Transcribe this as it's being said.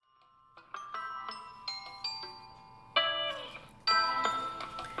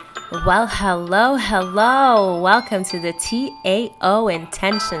Well, hello. Welcome to the TAO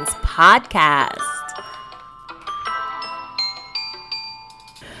Intentions podcast.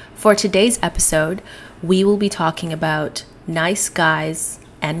 For today's episode, we will be talking about nice guys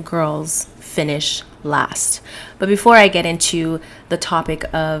and girls finish last. But before I get into the topic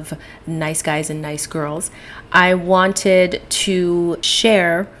of nice guys and nice girls, I wanted to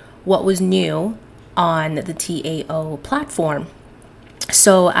share what was new on the TAO platform.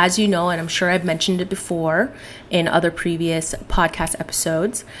 So as you know, and I'm sure I've mentioned it before in other previous podcast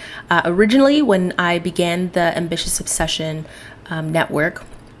episodes, originally when I began the Ambitious Obsession network,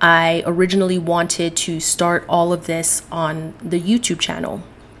 I originally wanted to start all of this on the YouTube channel.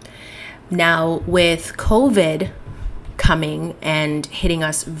 Now with COVID coming and hitting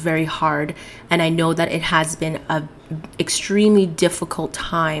us very hard, and I know that it has been a extremely difficult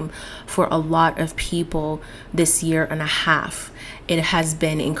time for a lot of people this year and a half. It has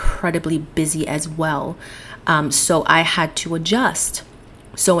been incredibly busy as well. So I had to adjust.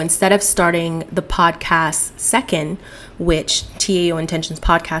 So instead of starting the podcast second, which TAO Intentions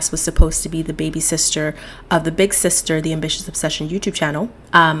podcast was supposed to be the baby sister of the big sister, the Ambitious Obsession YouTube channel,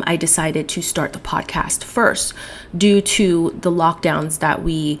 I decided to start the podcast first due to the lockdowns that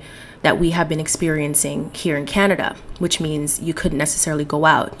we have been experiencing here in Canada, which means you couldn't necessarily go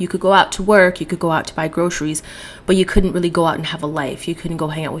out. You could go out to work, you could go out to buy groceries, but you couldn't really go out and have a life. You couldn't go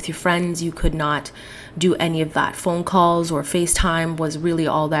hang out with your friends. You could not do any of that. Phone calls or FaceTime was really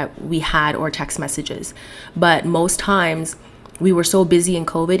all that we had, or text messages. But most times we were so busy in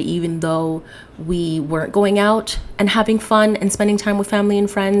COVID, even though we weren't going out and having fun and spending time with family and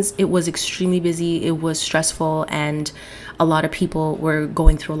friends, it was extremely busy. It was stressful, and a lot of people were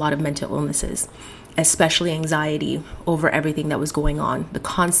going through a lot of mental illnesses, especially anxiety over everything that was going on. The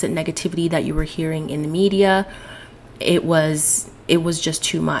constant negativity that you were hearing in the media, it was just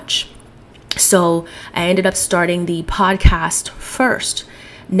too much. So I ended up starting the podcast first.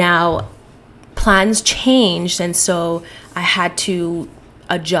 Now, plans changed, and so I had to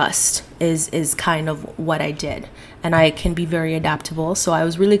adjust is kind of what I did. And I can be very adaptable. So I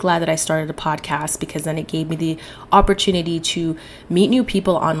was really glad that I started a podcast, because then it gave me the opportunity to meet new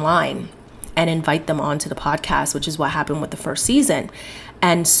people online and invite them onto the podcast, which is what happened with the first season.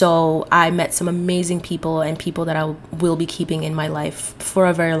 And so I met some amazing people, and people that I will be keeping in my life for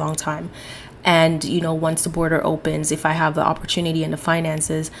a very long time. And, once the border opens, if I have the opportunity and the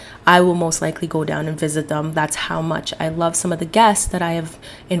finances, I will most likely go down and visit them. That's how much I love some of the guests that I have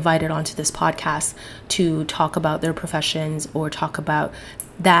invited onto this podcast to talk about their professions or talk about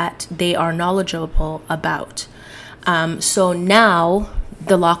that they are knowledgeable about. So now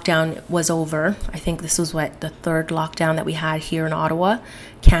the lockdown was over. I think this was the third lockdown that we had here in Ottawa,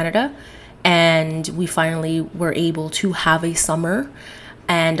 Canada. And we finally were able to have a summer.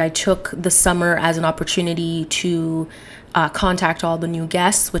 And I took the summer as an opportunity to contact all the new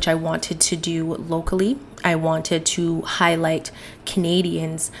guests, which I wanted to do locally. I wanted to highlight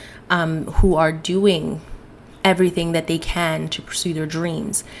Canadians who are doing everything that they can to pursue their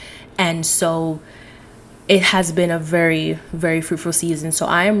dreams. And so it has been a very, very fruitful season. So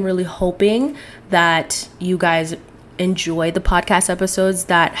I am really hoping that you guys enjoy the podcast episodes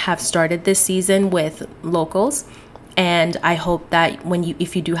that have started this season with locals. And I hope that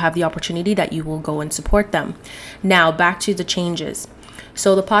if you do have the opportunity, that you will go and support them. Now, back to the changes.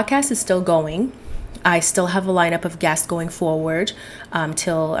 So the podcast is still going. I still have a lineup of guests going forward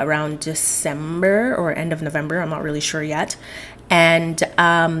till around December or end of November. I'm not really sure yet. And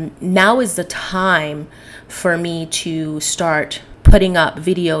now is the time for me to start putting up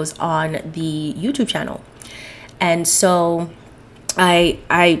videos on the YouTube channel. And so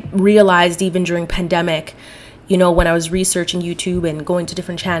I realized even during pandemic, when I was researching YouTube and going to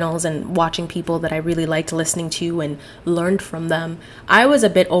different channels and watching people that I really liked listening to and learned from them, I was a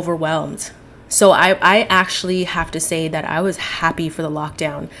bit overwhelmed. So I actually have to say that I was happy for the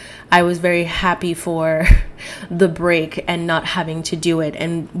lockdown. I was very happy for the break and not having to do it.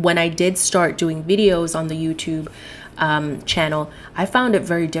 And when I did start doing videos on the YouTube channel, I found it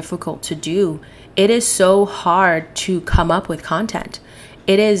very difficult to do. It is so hard to come up with content.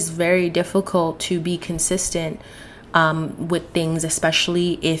 It is very difficult to be consistent with things,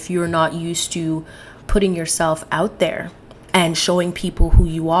 especially if you're not used to putting yourself out there and showing people who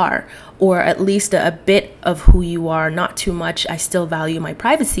you are, or at least a bit of who you are, not too much. I still value my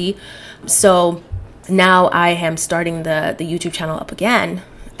privacy. So now I am starting the YouTube channel up again.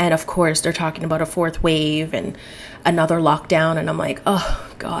 And of course, they're talking about a fourth wave and another lockdown. And I'm like,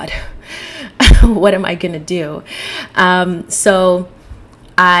 oh, God, what am I going to do? So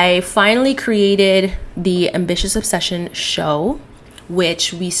I finally created the Ambitious Obsession show,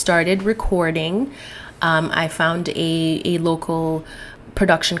 which we started recording. I found a local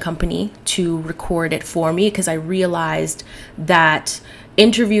production company to record it for me because I realized that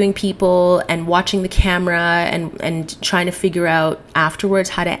interviewing people and watching the camera and trying to figure out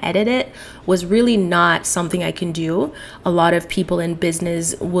afterwards how to edit it was really not something I can do. A lot of people in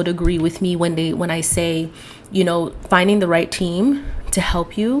business would agree with me when I say, finding the right team to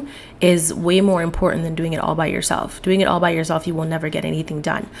help you is way more important than doing it all by yourself. Doing it all by yourself, you will never get anything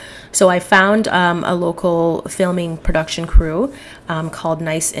done. So I found a local filming production crew called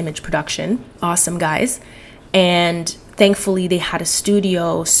Nice Image Production. Awesome guys. And thankfully they had a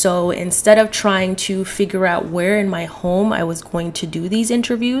studio. So instead of trying to figure out where in my home I was going to do these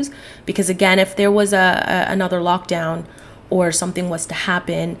interviews, because again, if there was another lockdown or something was to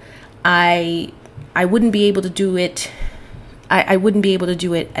happen, I wouldn't be able to do it. I wouldn't be able to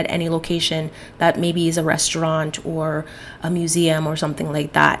do it at any location that maybe is a restaurant or a museum or something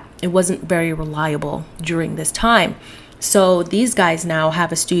like that. It wasn't very reliable during this time. So these guys now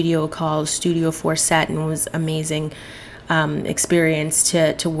have a studio called Studio 4 Set, and it was amazing experience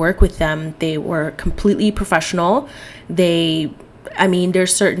to work with them. They were completely professional.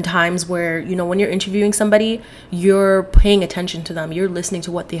 There's certain times where, when you're interviewing somebody, you're paying attention to them. You're listening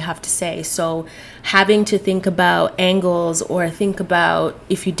to what they have to say. So having to think about angles or think about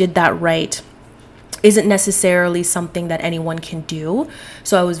if you did that right isn't necessarily something that anyone can do.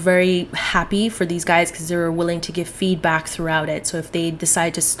 So I was very happy for these guys because they were willing to give feedback throughout it. So if they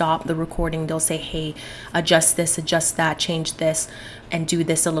decide to stop the recording, they'll say, hey, adjust this, adjust that, change this, and do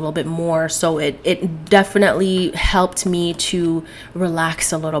this a little bit more. So it definitely helped me to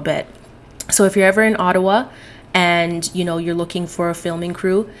relax a little bit. So if you're ever in Ottawa and you're looking for a filming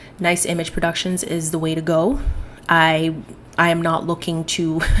crew, Nice Image Productions is the way to go. I am not looking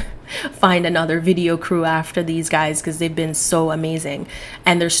to find another video crew after these guys because they've been so amazing,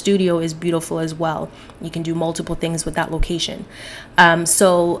 and their studio is beautiful as well. You can do multiple things with that location.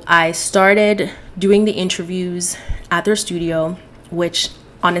 So I started doing the interviews at their studio, which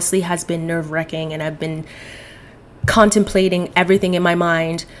honestly has been nerve-wracking, and I've been contemplating everything in my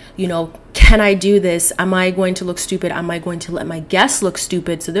mind. Can I do this? Am I going to look stupid? Am I going to let my guests look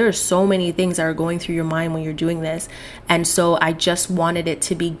stupid? So there are so many things that are going through your mind when you're doing this. And so I just wanted it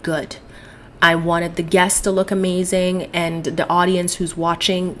to be good. I wanted the guests to look amazing and the audience who's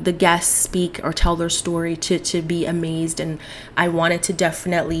watching the guests speak or tell their story to be amazed. And I wanted to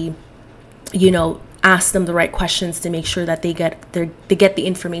definitely, ask them the right questions to make sure that they get the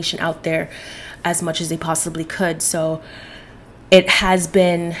information out there as much as they possibly could. So it has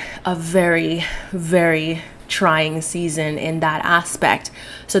been a very, very trying season in that aspect.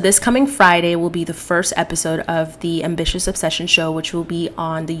 So this coming Friday will be the first episode of the Ambitious Obsession show, which will be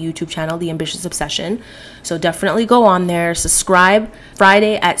on the YouTube channel, The Ambitious Obsession. So definitely go on there, subscribe.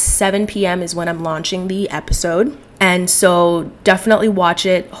 Friday at 7 p.m. is when I'm launching the episode. And so definitely watch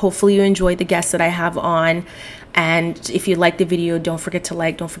it. Hopefully you enjoy the guests that I have on. And if you like the video, don't forget to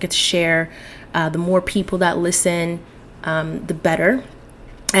like, don't forget to share. The more people that listen, the better.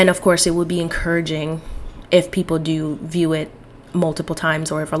 And of course, it would be encouraging if people do view it multiple times,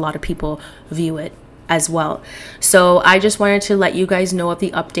 or if a lot of people view it as well. So I just wanted to let you guys know of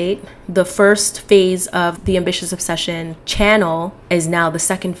the update. The first phase of the Ambitious Obsession channel is now the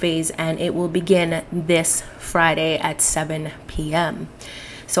second phase, and it will begin this Friday at 7 p.m.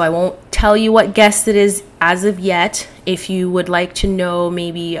 So I won't tell you what guest it is as of yet. If you would like to know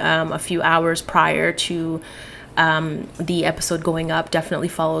maybe a few hours prior to the episode going up, definitely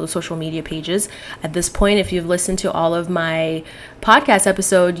follow the social media pages. At this point, if you've listened to all of my podcast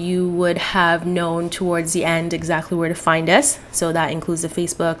episode, you would have known towards the end exactly where to find us. So that includes the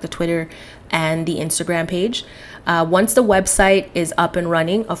Facebook, the Twitter, and the Instagram page. Once the website is up and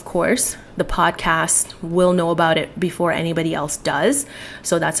running, of course, the podcast will know about it before anybody else does.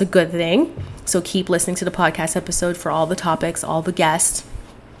 So that's a good thing. So keep listening to the podcast episode for all the topics, all the guests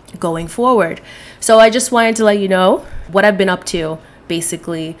going forward. So I just wanted to let you know what I've been up to,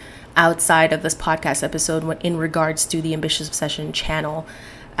 basically, outside of this podcast episode in regards to the Ambitious Obsession channel,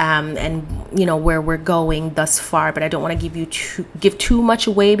 and where we're going thus far. But I don't want to give too much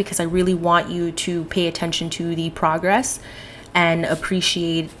away, because I really want you to pay attention to the progress and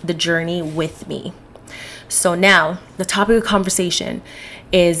appreciate the journey with me. So now the topic of conversation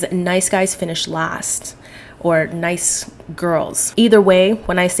is nice guys finish last, or nice girls. Either way,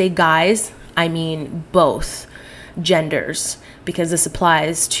 when I say guys, I mean both genders, because this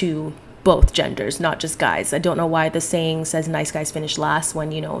applies to both genders, not just guys. I don't know why the saying says nice guys finish last when,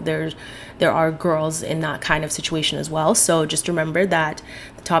 there are girls in that kind of situation as well. So just remember that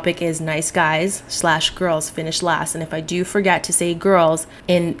the topic is nice guys / girls finish last. And if I do forget to say girls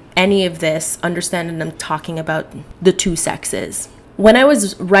in any of this, understand that I'm talking about the two sexes. When I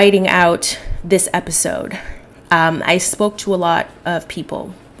was writing out this episode, I spoke to a lot of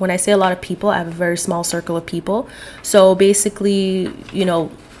people. When I say a lot of people, I have a very small circle of people. So basically,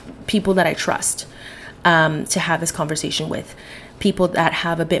 people that I trust to have this conversation with, people that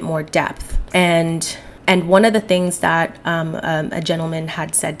have a bit more depth. And one of the things that a gentleman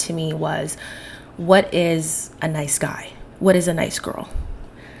had said to me was, what is a nice guy? What is a nice girl?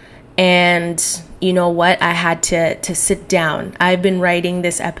 And you know what? I had to sit down. I've been writing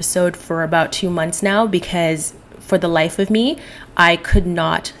this episode for about 2 months now because for the life of me, I could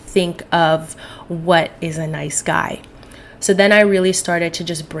not think of what is a nice guy. So then I really started to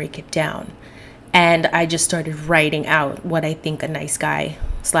just break it down. And I just started writing out what I think a nice guy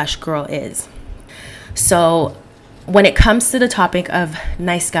 / girl is. So when it comes to the topic of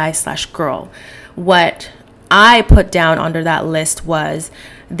nice guy / girl, what I put down under that list was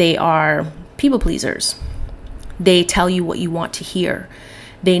they are people pleasers. They tell you what you want to hear.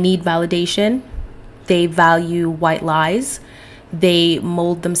 They need validation. They value white lies. They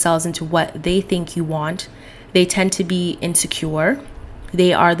mold themselves into what they think you want. They tend to be insecure.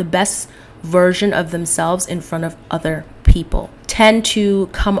 They are the best version of themselves in front of other people. Tend to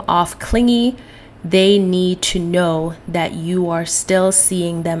come off clingy. They need to know that you are still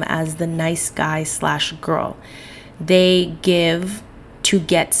seeing them as the nice guy / girl. They give to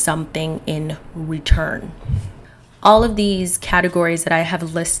get something in return. All of these categories that I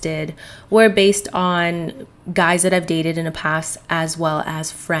have listed were based on guys that I've dated in the past, as well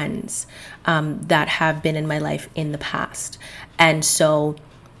as friends that have been in my life in the past. And so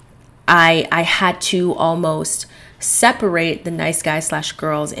I had to almost separate the nice guys /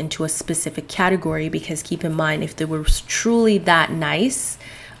 girls into a specific category, because keep in mind, if they were truly that nice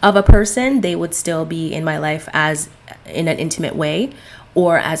of a person, they would still be in my life as in an intimate way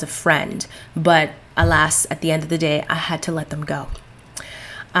or as a friend. But alas, at the end of the day, I had to let them go.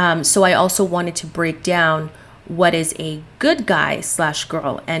 So I also wanted to break down what is a good guy /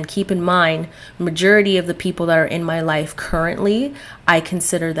 girl. And keep in mind, majority of the people that are in my life currently, I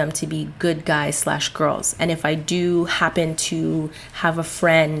consider them to be good guys / girls. And if I do happen to have a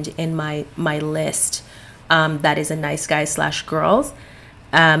friend in my list that is a nice guy / girls,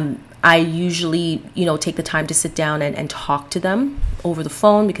 I usually, take the time to sit down and talk to them over the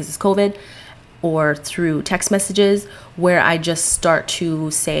phone because it's COVID, or through text messages, where I just start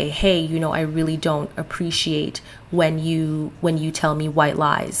to say, hey, I really don't appreciate when you tell me white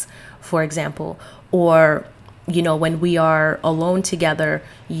lies, for example, or, when we are alone together,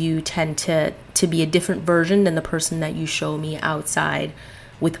 you tend to be a different version than the person that you show me outside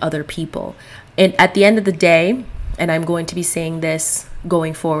with other people. And at the end of the day, and I'm going to be saying this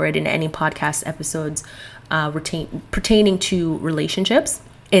going forward in any podcast episodes pertaining to relationships,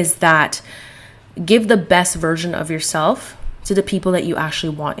 is that give the best version of yourself to the people that you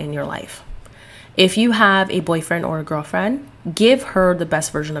actually want in your life. If you have a boyfriend or a girlfriend, give her the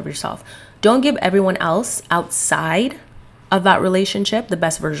best version of yourself. Don't give everyone else outside of that relationship the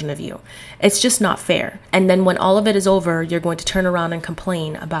best version of you. It's just not fair. And then when all of it is over, you're going to turn around and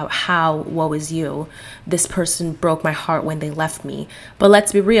complain about how, woe is you, this person broke my heart when they left me. But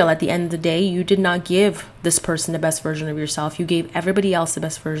let's be real, at the end of the day, you did not give this person the best version of yourself. You gave everybody else the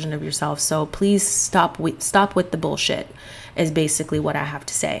best version of yourself. So please stop with the bullshit, is basically what I have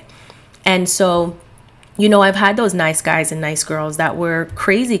to say. And so, I've had those nice guys and nice girls that were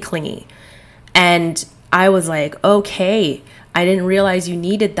crazy clingy. And I was like, okay, I didn't realize you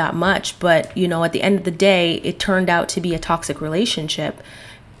needed that much. But, at the end of the day, it turned out to be a toxic relationship.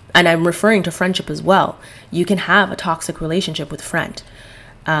 And I'm referring to friendship as well. You can have a toxic relationship with a friend,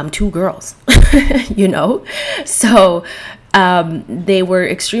 2 girls, So they were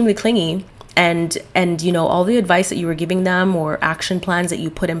extremely clingy. And all the advice that you were giving them or action plans that you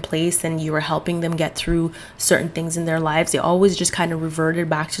put in place, and you were helping them get through certain things in their lives, they always just kind of reverted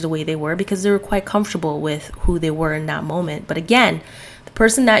back to the way they were because they were quite comfortable with who they were in that moment. But again, the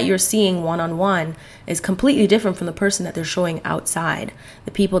person that you're seeing one-on-one is completely different from the person that they're showing outside.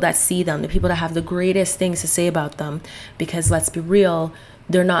 The people that see them, the people that have the greatest things to say about them, because let's be real,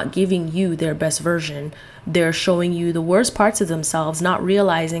 they're not giving you their best version. They're showing you the worst parts of themselves, not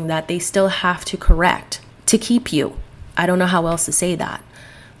realizing that they still have to correct to keep you. I don't know how else to say that.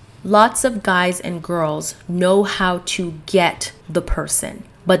 Lots of guys and girls know how to get the person,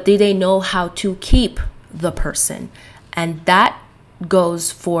 but do they know how to keep the person? And that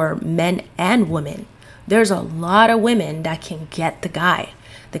goes for men and women. There's a lot of women that can get the guy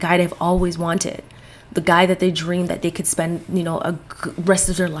they've always wanted, the guy that they dream that they could spend, a rest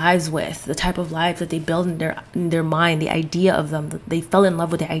of their lives with, the type of life that they build in their mind, the idea of them. They fell in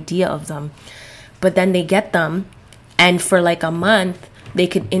love with the idea of them. But then they get them, and for like a month, they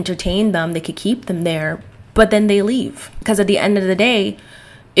could entertain them, they could keep them there, but then they leave. Because at the end of the day,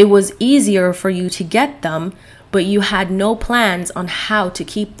 it was easier for you to get them, but you had no plans on how to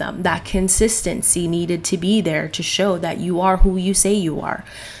keep them. That consistency needed to be there to show that you are who you say you are.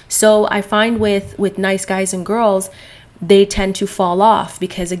 So I find with nice guys and girls, they tend to fall off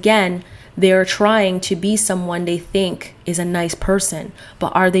because, again, they're trying to be someone they think is a nice person,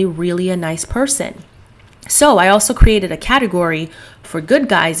 but are they really a nice person? So I also created a category for good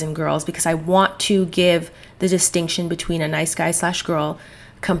guys and girls because I want to give the distinction between a nice guy / girl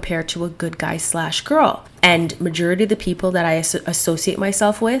compared to a good guy / girl. And majority of the people that I associate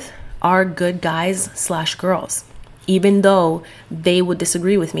myself with are good guys / girls, even though they would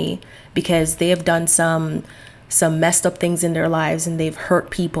disagree with me because they have done some messed up things in their lives and they've hurt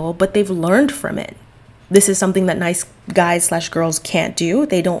people, but they've learned from it. This is something that nice guys / girls can't do.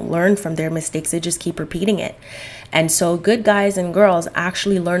 They don't learn from their mistakes. They just keep repeating it. And so good guys and girls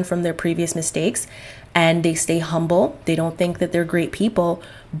actually learn from their previous mistakes and they stay humble. They don't think that they're great people,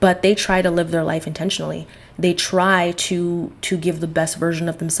 but they try to live their life intentionally. They try to give the best version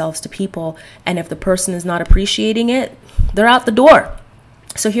of themselves to people. And if the person is not appreciating it, they're out the door.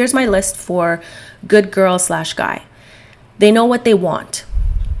 So here's my list for good girl / guy. They know what they want.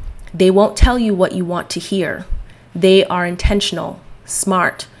 They won't tell you what you want to hear. They are intentional,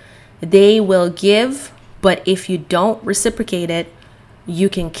 smart. They will give, but if you don't reciprocate it, you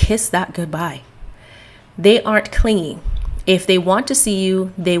can kiss that goodbye. They aren't clingy. If they want to see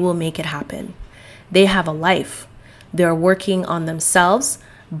you, they will make it happen. They have a life. They're working on themselves,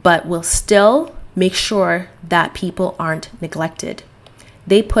 but will still make sure that people aren't neglected.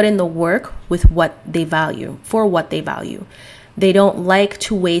 They put in the work with what they value, for what they value. They don't like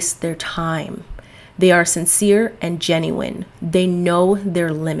to waste their time. They are sincere and genuine. They know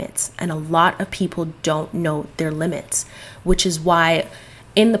their limits, and a lot of people don't know their limits, which is why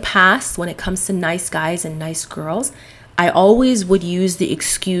in the past, when it comes to nice guys and nice girls, I always would use the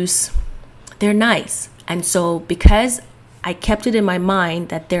excuse, they're nice. And so because I kept it in my mind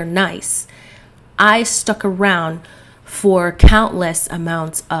that they're nice, I stuck around for countless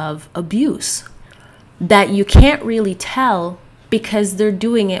amounts of abuse that you can't really tell because they're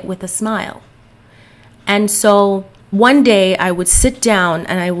doing it with a smile. And so one day I would sit down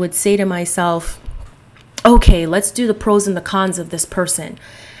and I would say to myself, okay, let's do the pros and the cons of this person.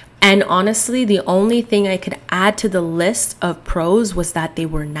 And honestly, the only thing I could add to the list of pros was that they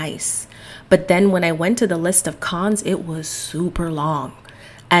were nice. But then when I went to the list of cons, it was super long.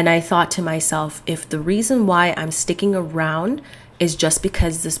 And I thought to myself, if the reason why I'm sticking around is just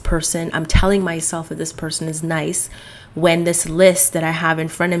because this person, I'm telling myself that this person is nice, when this list that I have in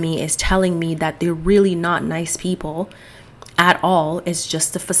front of me is telling me that they're really not nice people at all, it's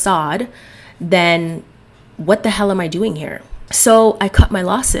just a facade, then what the hell am I doing here? So I cut my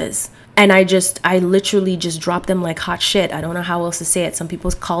losses and I literally just dropped them like hot shit. I don't know how else to say it. Some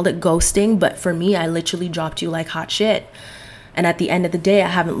people called it ghosting, but for me, I literally dropped you like hot shit. And at the end of the day, I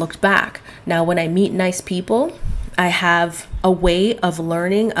haven't looked back. Now, when I meet nice people, I have a way of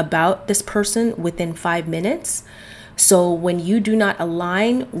learning about this person within 5 minutes. So when you do not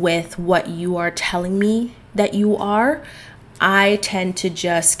align with what you are telling me that you are, I tend to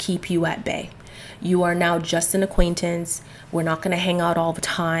just keep you at bay. You are now just an acquaintance. We're not going to hang out all the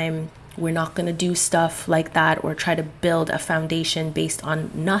time. We're not going to do stuff like that or try to build a foundation based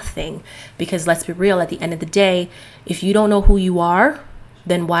on nothing. Because let's be real, at the end of the day, if you don't know who you are,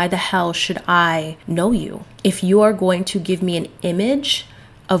 then why the hell should I know you? If you are going to give me an image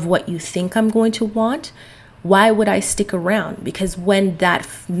of what you think I'm going to want, why would I stick around? Because when that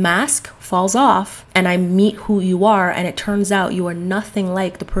mask falls off and I meet who you are and it turns out you are nothing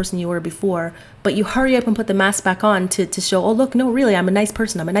like the person you were before, but you hurry up and put the mask back on to show, oh, look, no, really, I'm a nice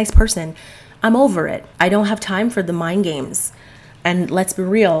person. I'm over it. I don't have time for the mind games. And let's be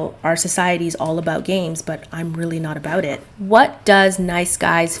real, our society is all about games, but I'm really not about it. What does nice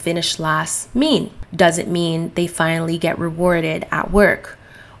guys finish last mean? Does it mean they finally get rewarded at work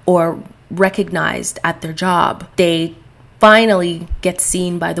or recognized at their job? They finally get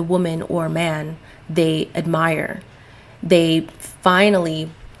seen by the woman or man they admire. They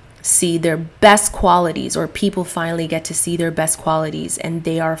finally see their best qualities, or people finally get to see their best qualities, and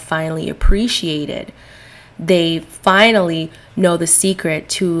they are finally appreciated. They finally know the secret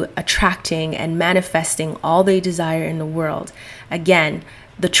to attracting and manifesting all they desire in the world. Again,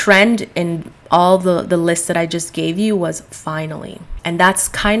 the trend in all the lists that I just gave you was finally. And that's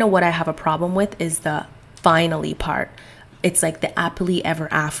kind of what I have a problem with, is the finally part. It's like the happily ever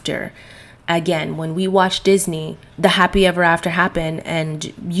after. Again, when we watch Disney, the happy ever after happened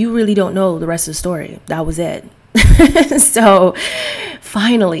and you really don't know the rest of the story. That was it. So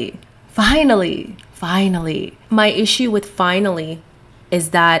finally. My issue with finally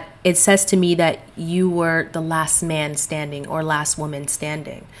is that it says to me that you were the last man standing or last woman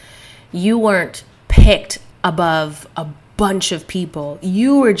standing. You weren't picked above a bunch of people.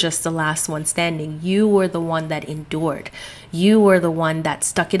 You were just the last one standing. You were the one that endured. You were the one that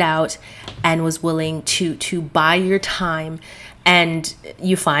stuck it out and was willing to buy your time, and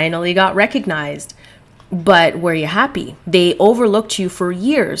you finally got recognized. But were you happy? They overlooked you for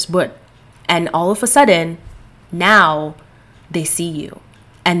years, and all of a sudden, now they see you,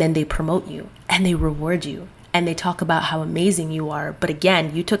 and then they promote you, and they reward you, and they talk about how amazing you are. But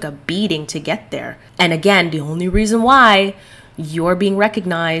again, you took a beating to get there. And again, the only reason why you're being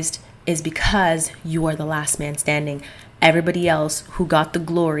recognized is because you are the last man standing. Everybody else who got the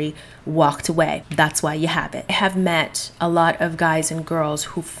glory walked away. That's why you have it. I have met a lot of guys and girls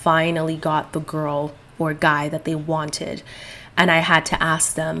who finally got the girl or guy that they wanted. And I had to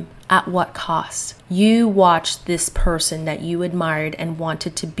ask them, at what cost? You watched this person that you admired and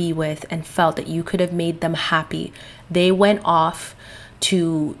wanted to be with and felt that you could have made them happy. They went off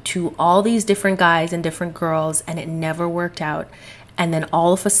to all these different guys and different girls, and it never worked out. And then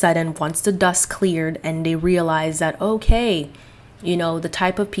all of a sudden, once the dust cleared and they realized that, okay, the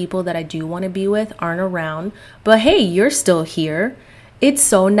type of people that I do want to be with aren't around, but hey, you're still here. It's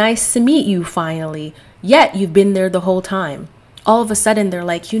so nice to meet you finally. Yet you've been there the whole time. All of a sudden, they're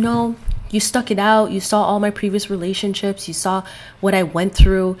like, you stuck it out. You saw all my previous relationships. You saw what I went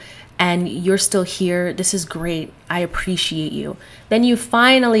through, and you're still here. This is great. I appreciate you. Then you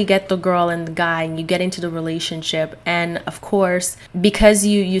finally get the girl and the guy, and you get into the relationship. And of course, because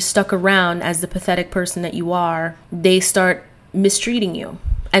you stuck around as the pathetic person that you are, they start mistreating you.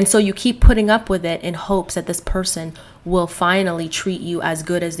 And so you keep putting up with it in hopes that this person will finally treat you as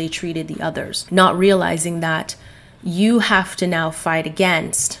good as they treated the others, not realizing that you have to now fight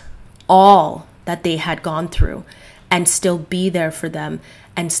against all that they had gone through and still be there for them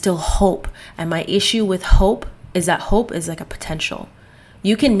and still hope. And my issue with hope is that hope is like a potential.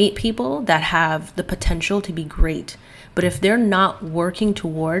 You can meet people that have the potential to be great, but if they're not working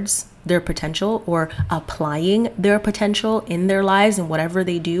towards their potential or applying their potential in their lives and whatever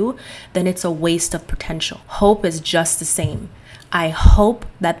they do, then it's a waste of potential. Hope is just the same. I hope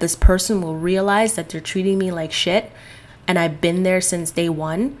that this person will realize that they're treating me like shit, and I've been there since day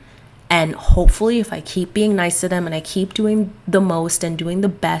one. And hopefully, if I keep being nice to them and I keep doing the most and doing the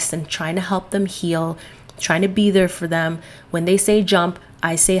best and trying to help them heal, trying to be there for them, when they say jump,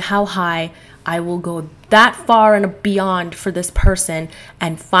 I say how high. I will go that far and beyond for this person.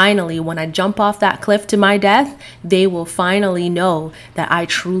 And finally, when I jump off that cliff to my death, they will finally know that I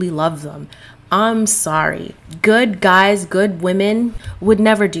truly love them. I'm sorry. Good guys, good women would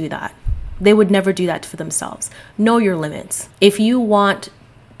never do that. They would never do that for themselves. Know your limits. If you want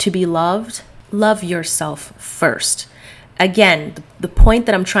to be loved, love yourself first. Again, the point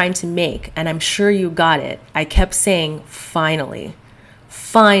that I'm trying to make, and I'm sure you got it, I kept saying, finally.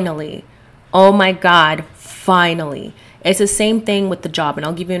 Oh my God, finally. It's the same thing with the job. And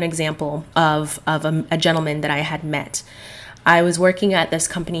I'll give you an example of a gentleman that I had met. I was working at this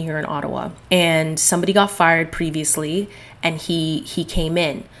company here in Ottawa, and somebody got fired previously, and he came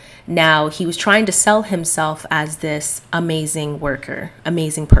in. Now, he was trying to sell himself as this amazing worker,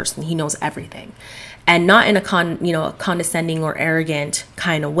 amazing person. He knows everything. And not in a condescending or arrogant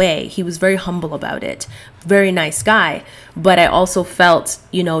kind of way. He was very humble about it. Very nice guy. But I also felt,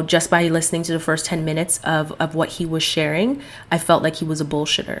 just by listening to the first 10 minutes of what he was sharing, I felt like he was a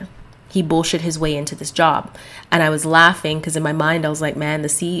bullshitter. He bullshit his way into this job. And I was laughing because in my mind, I was like, man, the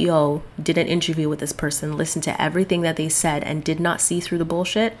CEO did an interview with this person, listened to everything that they said, and did not see through the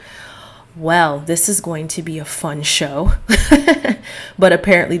bullshit. Well, this is going to be a fun show. But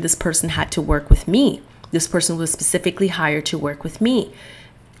apparently this person had to work with me. This person was specifically hired to work with me.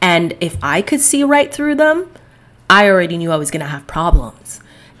 And if I could see right through them, I already knew I was going to have problems.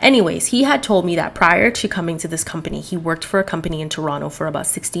 Anyways, he had told me that prior to coming to this company, he worked for a company in Toronto for about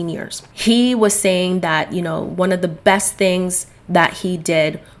 16 years. He was saying that, one of the best things that he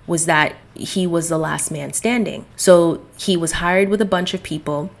did was that he was the last man standing. So he was hired with a bunch of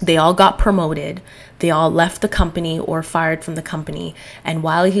people. They all got promoted. They all left the company or fired from the company. And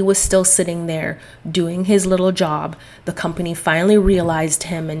while he was still sitting there doing his little job, the company finally realized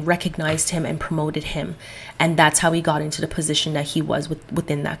him and recognized him and promoted him. And that's how he got into the position that he was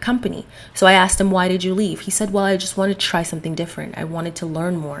within that company. So I asked him, why did you leave? He said, well, I just wanted to try something different. I wanted to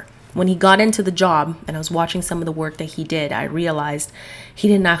learn more. When he got into the job and I was watching some of the work that he did, I realized he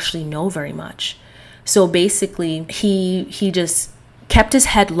didn't actually know very much. So basically, he just kept his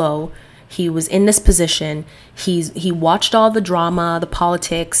head low. He was in this position. He watched all the drama, the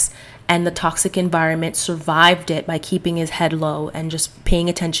politics, and the toxic environment, survived it by keeping his head low and just paying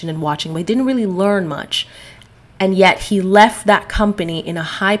attention and watching. But he didn't really learn much. And yet he left that company in a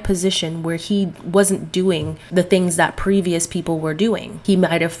high position where he wasn't doing the things that previous people were doing. He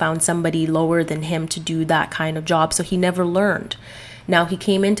might have found somebody lower than him to do that kind of job, so he never learned. Now he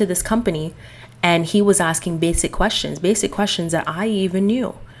came into this company and he was asking basic questions that I even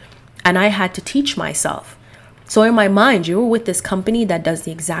knew. And I had to teach myself. So in my mind, you were with this company that does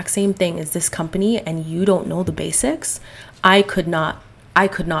the exact same thing as this company and you don't know the basics? I could not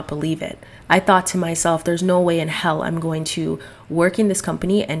believe it. I thought to myself, there's no way in hell I'm going to work in this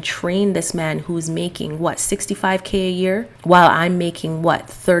company and train this man who's making, $65K a year while I'm making,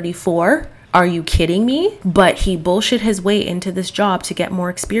 34? Are you kidding me? But he bullshit his way into this job to get more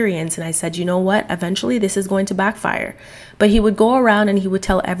experience. And I said, you know what? Eventually this is going to backfire. But he would go around and he would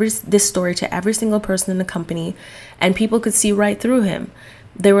tell this story to every single person in the company and people could see right through him.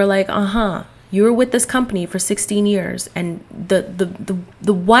 They were like, you were with this company for 16 years. And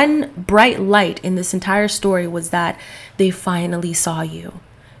the one bright light in this entire story was that they finally saw you.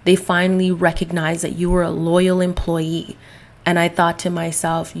 They finally recognized that you were a loyal employee. And I thought to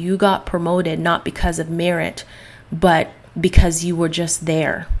myself, you got promoted not because of merit, but because you were just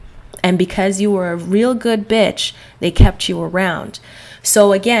there. And because you were a real good bitch, they kept you around.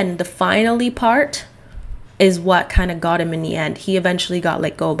 So again, the finally part is what kind of got him in the end. He eventually got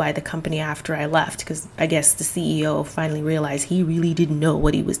let go by the company after I left because I guess the CEO finally realized he really didn't know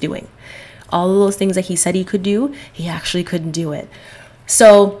what he was doing. All of those things that he said he could do, he actually couldn't do it.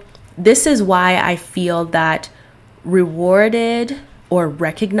 So this is why I feel that rewarded or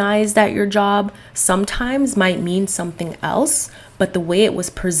recognized at your job sometimes might mean something else, but the way it was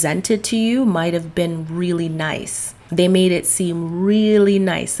presented to you might have been really nice. They made it seem really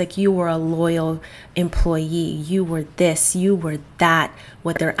nice, like you were a loyal employee, you were this, you were that.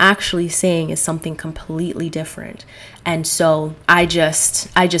 What they're actually saying is something completely different. And so I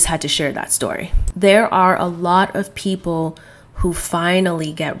just had to share that story. There are a lot of people who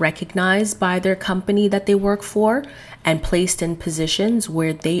finally get recognized by their company that they work for and placed in positions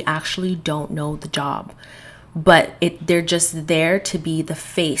where they actually don't know the job. But they're just there to be the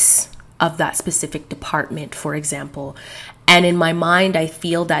face of that specific department, for example. And in my mind, I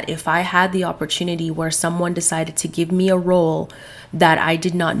feel that if I had the opportunity where someone decided to give me a role that I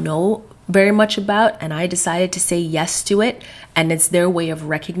did not know very much about, and I decided to say yes to it, and it's their way of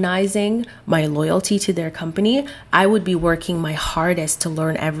recognizing my loyalty to their company, I would be working my hardest to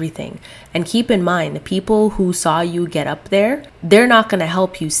learn everything. And keep in mind, the people who saw you get up there, they're not going to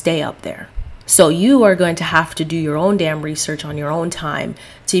help you stay up there. So you are going to have to do your own damn research on your own time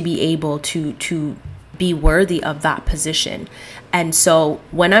to be able to be worthy of that position. And so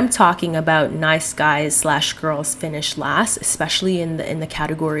when I'm talking about nice guys / girls finish last, especially in the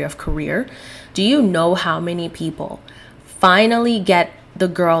category of career, do you know how many people finally get the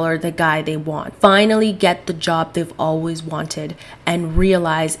girl or the guy they want, finally get the job they've always wanted, and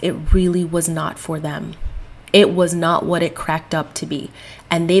realize it really was not for them? It was not what it cracked up to be.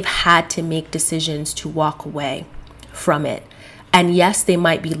 And they've had to make decisions to walk away from it. And yes, they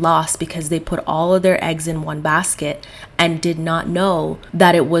might be lost because they put all of their eggs in one basket and did not know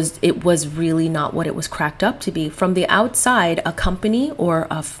that it was really not what it was cracked up to be. From the outside, a company or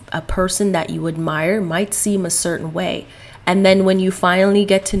a person that you admire might seem a certain way. And then when you finally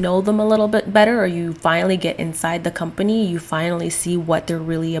get to know them a little bit better, or you finally get inside the company, you finally see what they're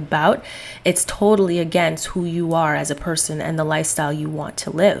really about. It's totally against who you are as a person and the lifestyle you want to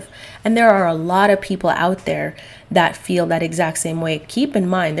live. And there are a lot of people out there that feel that exact same way. Keep in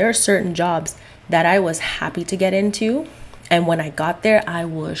mind, there are certain jobs that I was happy to get into. And when I got there, I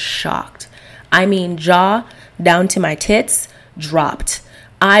was shocked. I mean, jaw down to my tits dropped.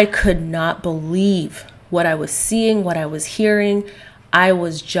 I could not believe what I was seeing, what I was hearing. It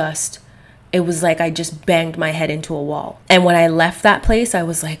was like I just banged my head into a wall. And when I left that place, I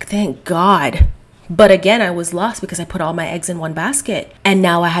was like, thank God. But again, I was lost because I put all my eggs in one basket. And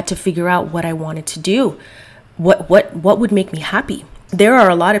now I had to figure out what I wanted to do. What would make me happy? There are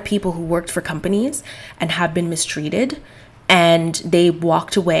a lot of people who worked for companies and have been mistreated, and they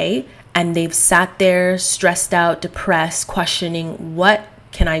walked away and they've sat there stressed out, depressed, questioning, what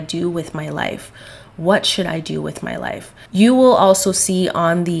can I do with my life? What should I do with my life? You will also see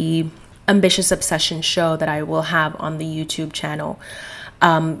on the Ambitious Obsession show that I will have on the YouTube channel,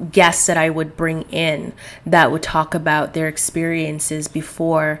 guests that I would bring in that would talk about their experiences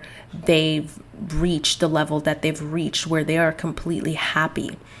before they've reached the level that they've reached where they are completely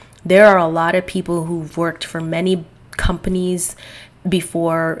happy. There are a lot of people who've worked for many companies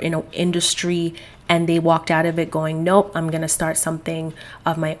before in an industry, and they walked out of it going, nope, I'm going to start something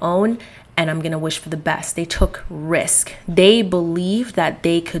of my own and I'm going to wish for the best. They took risk. They believed that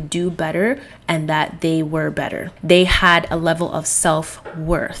they could do better and that they were better. They had a level of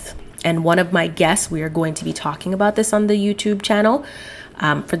self-worth. And one of my guests, we are going to be talking about this on the YouTube channel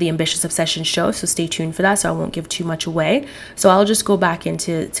for the Ambitious Obsession show. So stay tuned for that. So I won't give too much away. So I'll just go back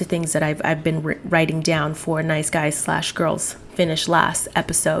into things that I've been writing down for Nice Guys / Girls Finish Last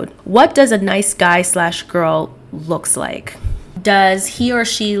episode. What does a nice guy / girl looks like? Does he or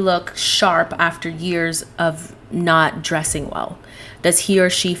she look sharp after years of not dressing well? Does he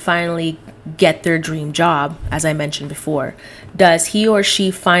or she finally get their dream job, as I mentioned before? Does he or she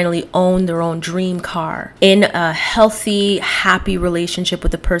finally own their own dream car? In a healthy, happy relationship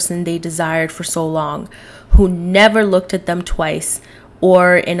with the person they desired for so long, who never looked at them twice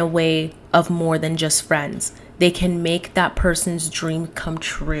or in a way of more than just friends? They can make that person's dream come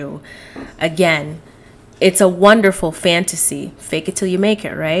true. Again, it's a wonderful fantasy. Fake it till you make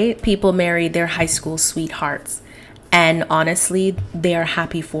it, right? People marry their high school sweethearts, and honestly, they are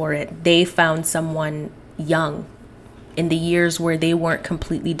happy for it. They found someone young in the years where they weren't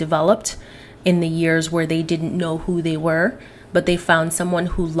completely developed, in the years where they didn't know who they were, but they found someone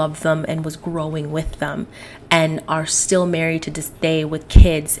who loved them and was growing with them, and are still married to this day with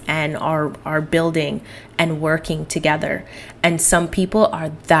kids and are building and working together. And some people are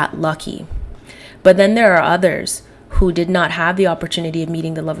that lucky. But then there are others who did not have the opportunity of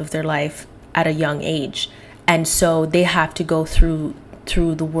meeting the love of their life at a young age. And so they have to go through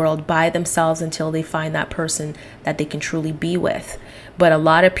the world by themselves until they find that person that they can truly be with. But a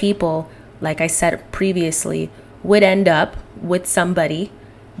lot of people, like I said previously, would end up with somebody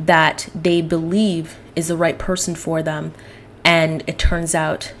that they believe is the right person for them, and it turns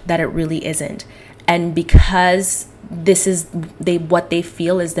out that it really isn't. And because this is what they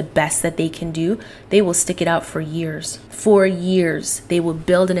feel is the best that they can do, they will stick it out for years. For years, they will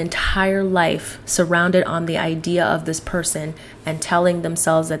build an entire life surrounded on the idea of this person and telling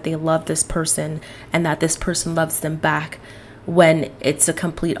themselves that they love this person and that this person loves them back, when it's a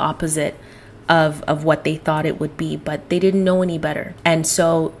complete opposite of what they thought it would be, but they didn't know any better. And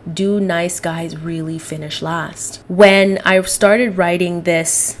so, do nice guys really finish last? When I started writing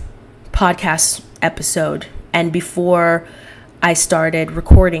this podcast episode, and before I started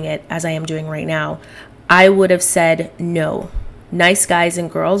recording it, as I am doing right now, I would have said no. Nice guys and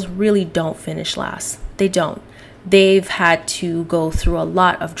girls really don't finish last. They don't. They've had to go through a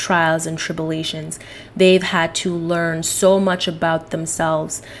lot of trials and tribulations. They've had to learn so much about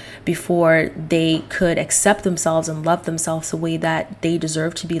themselves before they could accept themselves and love themselves the way that they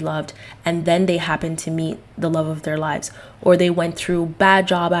deserve to be loved. And then they happen to meet the love of their lives. Or they went through bad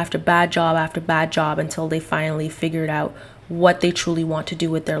job after bad job after bad job until they finally figured out what they truly want to do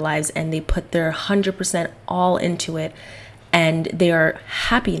with their lives. And they put their 100% all into it. And they are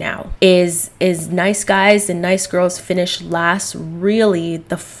happy now. Is nice guys and nice girls finish last really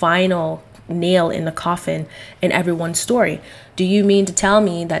the final nail in the coffin in everyone's story? Do you mean to tell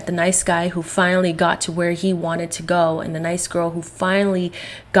me that the nice guy who finally got to where he wanted to go and the nice girl who finally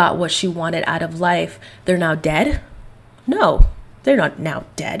got what she wanted out of life, they're now dead? No, they're not now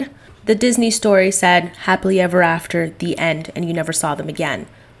dead. The Disney story said happily ever after, the end, and you never saw them again.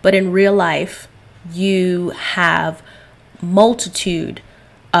 But in real life, you have multitude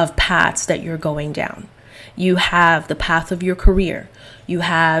of paths that you're going down. You have the path of your career. You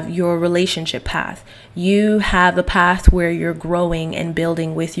have your relationship path. You have the path where you're growing and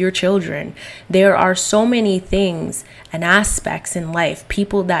building with your children. There are so many things and aspects in life,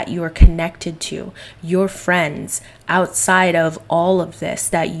 people that you're connected to, your friends outside of all of this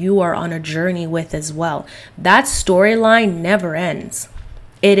that you are on a journey with as well. That storyline never ends.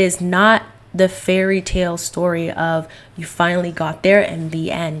 It is not the fairy tale story of you finally got there and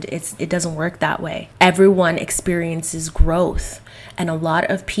the end. It doesn't work that way. Everyone experiences growth, and a lot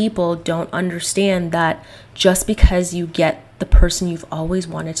of people don't understand that just because you get the person you've always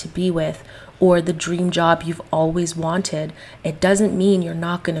wanted to be with or the dream job you've always wanted, it doesn't mean you're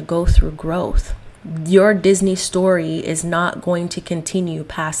not going to go through growth. Your Disney story is not going to continue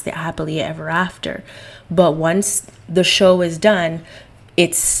past the happily ever after. But once the show is done,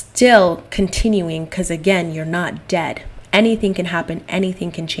 it's still continuing because, again, you're not dead. Anything can happen.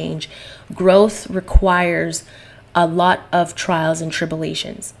 Anything can change. Growth requires a lot of trials and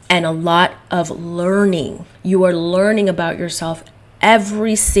tribulations and a lot of learning. You are learning about yourself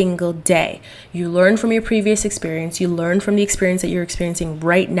every single day. You learn from your previous experience. You learn from the experience that you're experiencing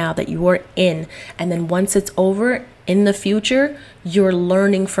right now that you are in. And then once it's over in the future, you're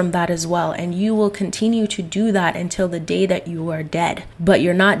learning from that as well. And you will continue to do that until the day that you are dead. But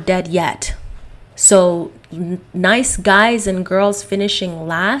you're not dead yet. So nice guys and girls finishing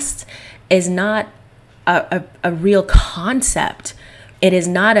last is not a real concept. It is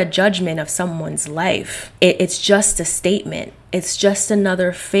not a judgment of someone's life. It's just a statement. It's just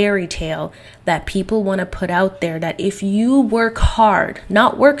another fairy tale that people want to put out there, that if you work hard,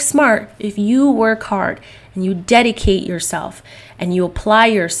 not work smart, if you work hard and you dedicate yourself and you apply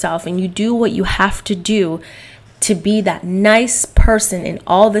yourself and you do what you have to do to be that nice person in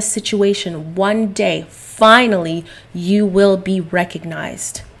all this situation, one day, finally, you will be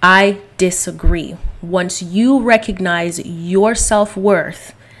recognized. I disagree. Once you recognize your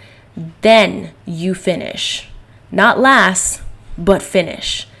self-worth, then you finish. Not last, but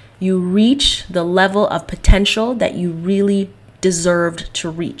finish. You reach the level of potential that you really deserved to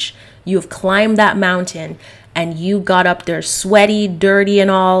reach. You have climbed that mountain and you got up there sweaty, dirty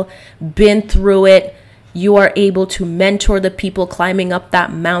and all, been through it. You are able to mentor the people climbing up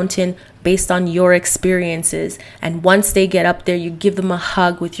that mountain based on your experiences. And once they get up there, you give them a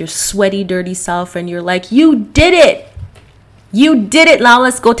hug with your sweaty, dirty self and you're like, you did it. You did it. Now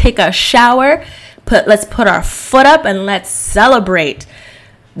let's go take a shower. Let's put our foot up and let's celebrate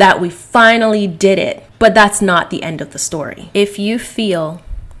that we finally did it. But that's not the end of the story. If you feel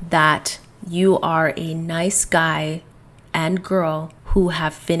that you are a nice guy and girl who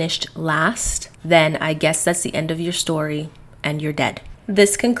have finished last, then I guess that's the end of your story and you're dead.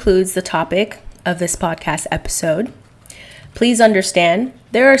 This concludes the topic of this podcast episode. Please understand,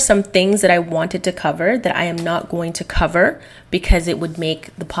 there are some things that I wanted to cover that I am not going to cover because it would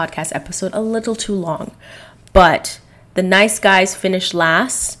make the podcast episode a little too long. But the nice guys finish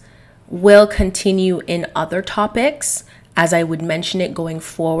last will continue in other topics as I would mention it going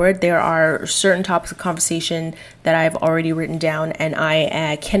forward. There are certain topics of conversation that I've already written down and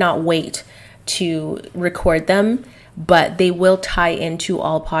I cannot wait to record them, but they will tie into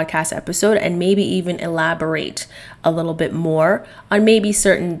all podcast episode and maybe even elaborate a little bit more on maybe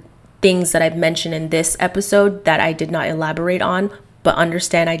certain things that I've mentioned in this episode that I did not elaborate on, but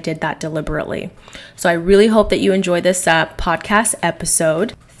understand I did that deliberately. So I really hope that you enjoy this podcast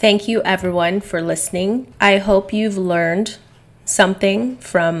episode. Thank you everyone for listening. I hope you've learned something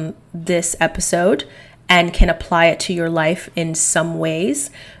from this episode and can apply it to your life in some ways.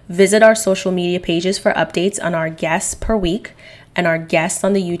 Visit our social media pages for updates on our guests per week and our guests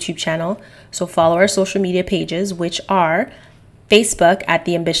on the YouTube channel. So follow our social media pages, which are Facebook at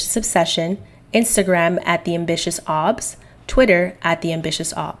The Ambitious Obsession, Instagram at The Ambitious Obs, Twitter at The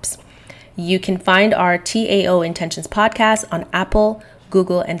Ambitious Obs. You can find our TAO Intentions podcast on Apple,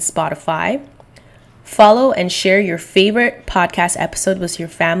 Google, and Spotify. Follow and share your favorite podcast episode with your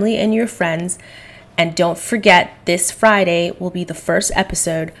family and your friends. And don't forget, this Friday will be the first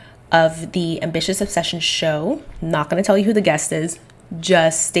episode of the Ambitious Obsession show. I'm not going to tell you who the guest is.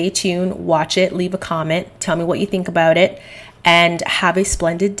 Just stay tuned, watch it, leave a comment, tell me what you think about it, and have a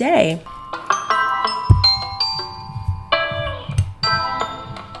splendid day.